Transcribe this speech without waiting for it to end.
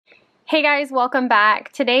Hey guys, welcome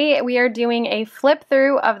back. Today we are doing a flip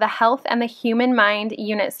through of the Health and the Human Mind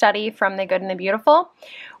unit study from The Good and the Beautiful.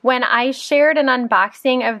 When I shared an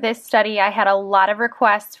unboxing of this study, I had a lot of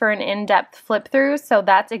requests for an in-depth flip through, so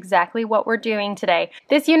that's exactly what we're doing today.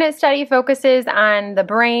 This unit study focuses on the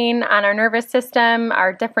brain, on our nervous system,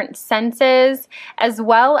 our different senses, as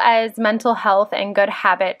well as mental health and good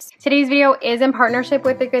habits. Today's video is in partnership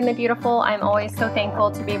with The Good and the Beautiful. I'm always so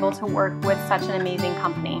thankful to be able to work with such an amazing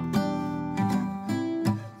company.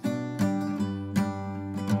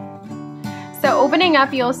 So opening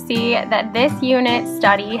up, you'll see that this unit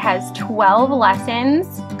study has 12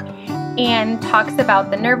 lessons and talks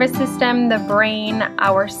about the nervous system, the brain,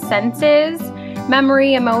 our senses,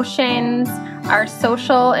 memory, emotions, our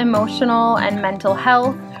social, emotional, and mental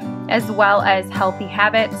health, as well as healthy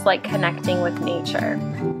habits like connecting with nature.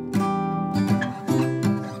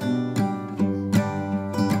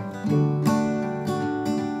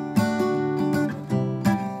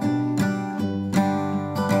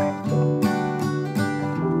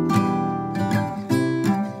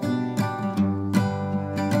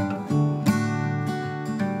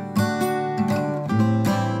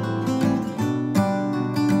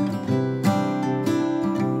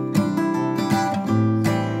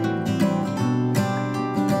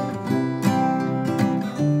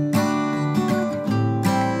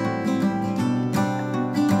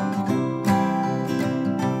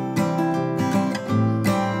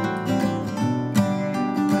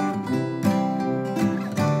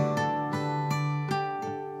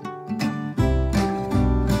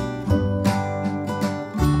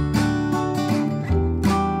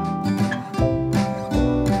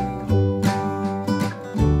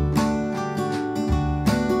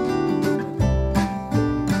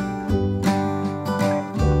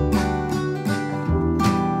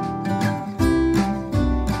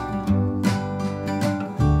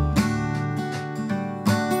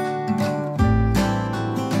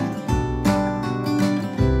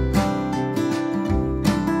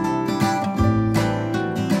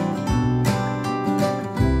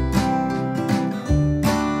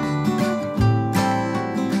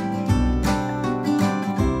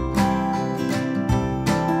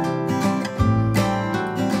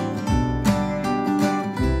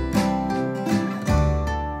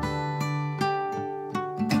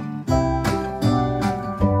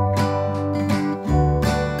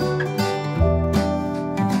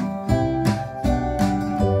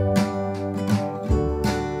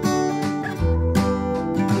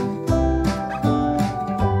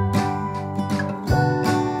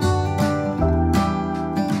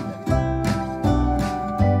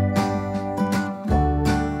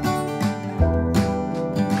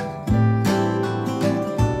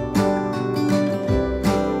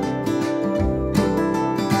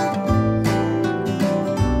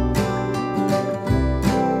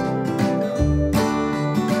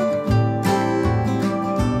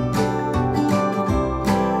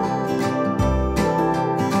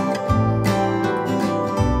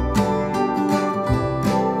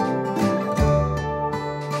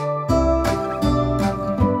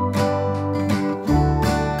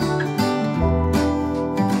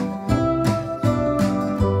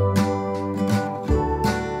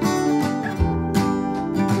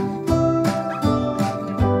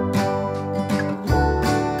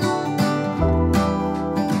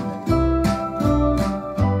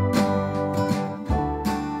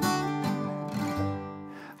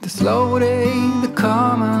 The slow day, the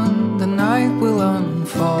calm, and the night will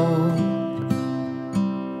unfold.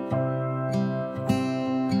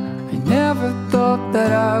 I never thought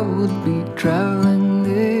that I would be traveling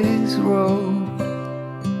this road.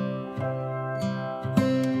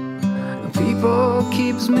 People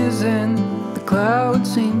keeps missing, the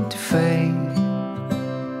clouds seem to fade,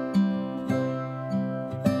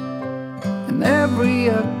 and every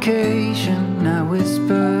occasion I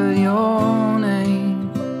whisper your name.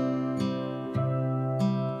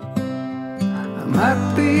 I'm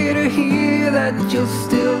happy to hear that you'll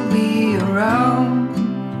still be around.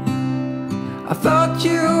 I thought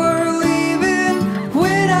you were leaving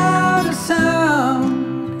without a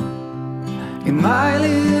sound. In my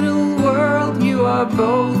little world, you are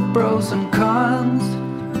both pros and cons.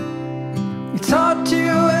 It's hard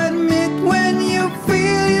to admit when you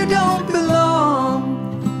feel you don't belong.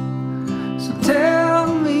 So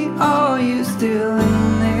tell me, are you still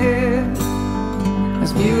in there?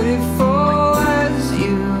 As beautiful as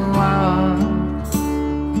you are,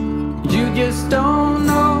 you just don't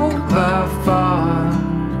know how far.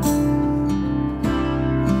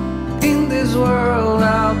 In this world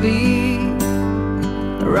I'll be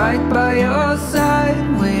right by your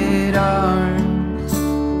side with arms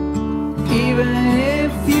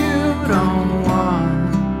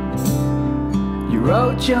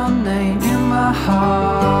wrote your name in my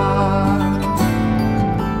heart.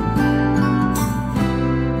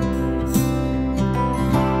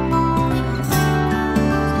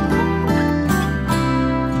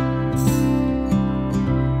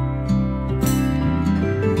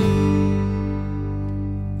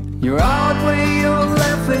 Your odd way of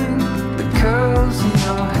laughing, the curls in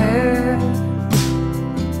your hair.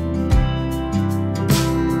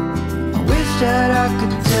 I wish that I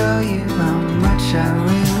could tell you how much I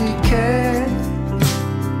really care.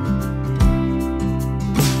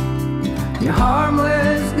 Your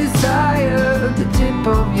harmless desire, the tip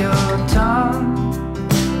of your tongue,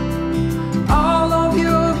 all of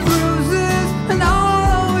your bruises and all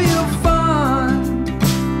of your fun.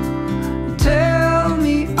 Tell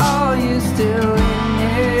me, are you still in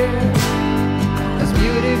here? As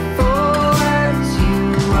beautiful as you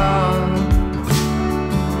are,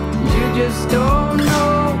 you just don't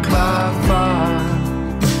know by far.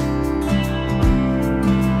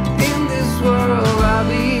 In this world I'll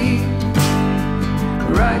be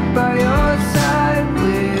right by your side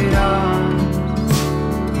with arms,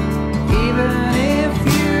 even if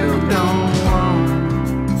you don't want.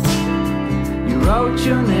 You wrote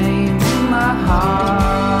your name in my heart.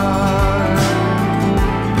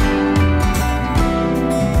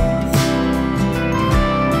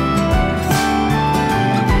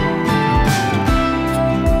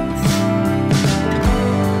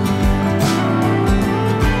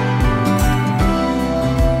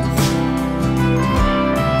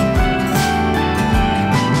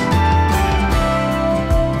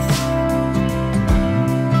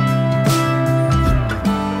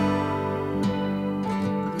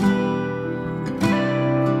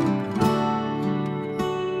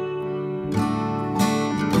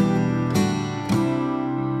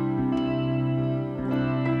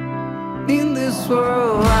 In this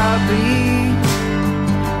world I'll be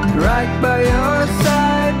right by your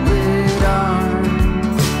side with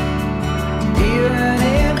arms, even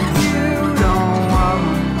if you don't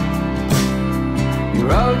want. You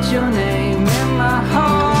wrote your name in my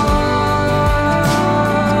heart.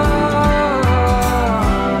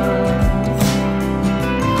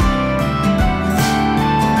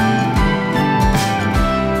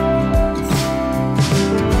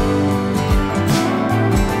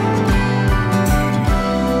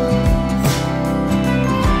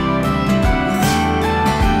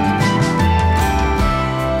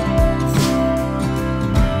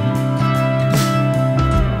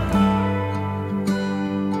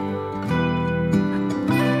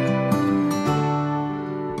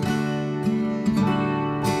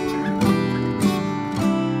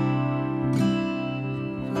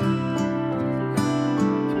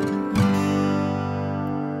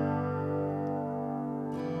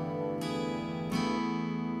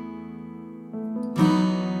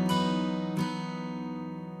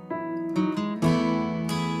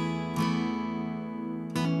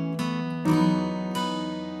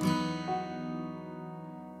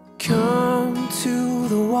 Come to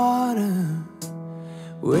the water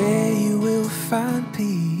where you will find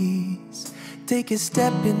peace. Take a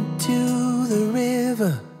step into the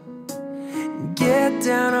river, get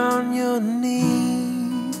down on your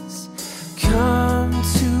knees. Come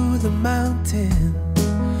to the mountain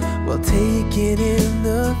while taking in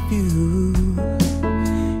the view.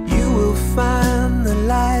 You will find that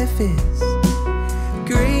life is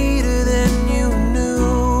greater than you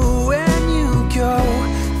knew. When you go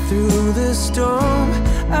through the storm,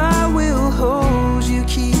 I will hold you,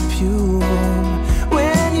 keep you warm.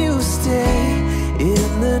 When you stay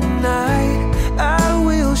in the night, I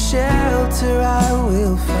will shelter, I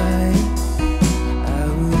will fight, I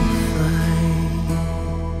will fight.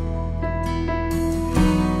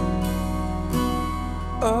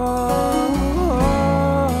 Oh,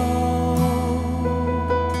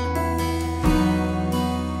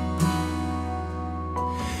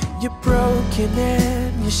 you're broken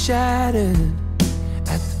and you're shattered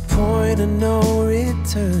at the point of no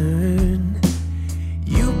return.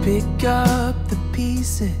 You pick up the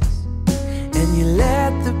pieces and you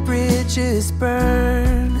let the bridges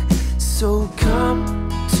burn. So come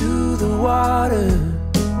to the water,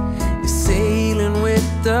 you're sailing with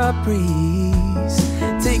the breeze.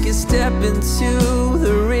 Take a step into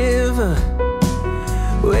the river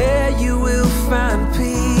where you will find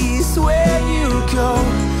peace. Where you go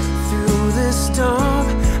through the storm,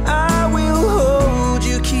 I will hold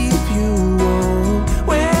you, keep you warm.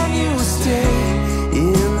 When you stay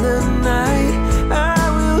in the night, I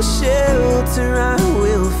will shelter, I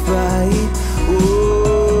will fight.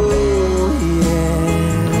 Oh yeah,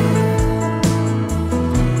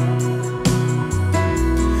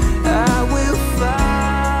 I will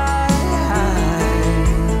fight.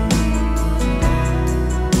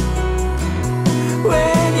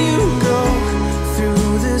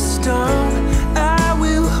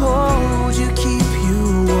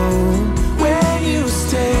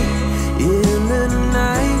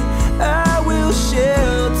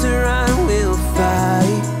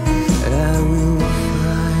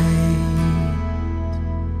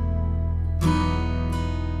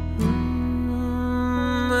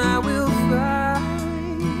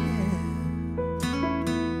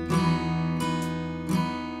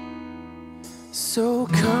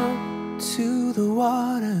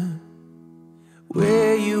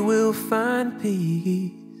 you will find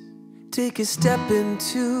peace. Take a step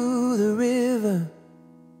into the river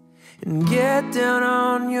and get down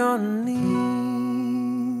on your knees.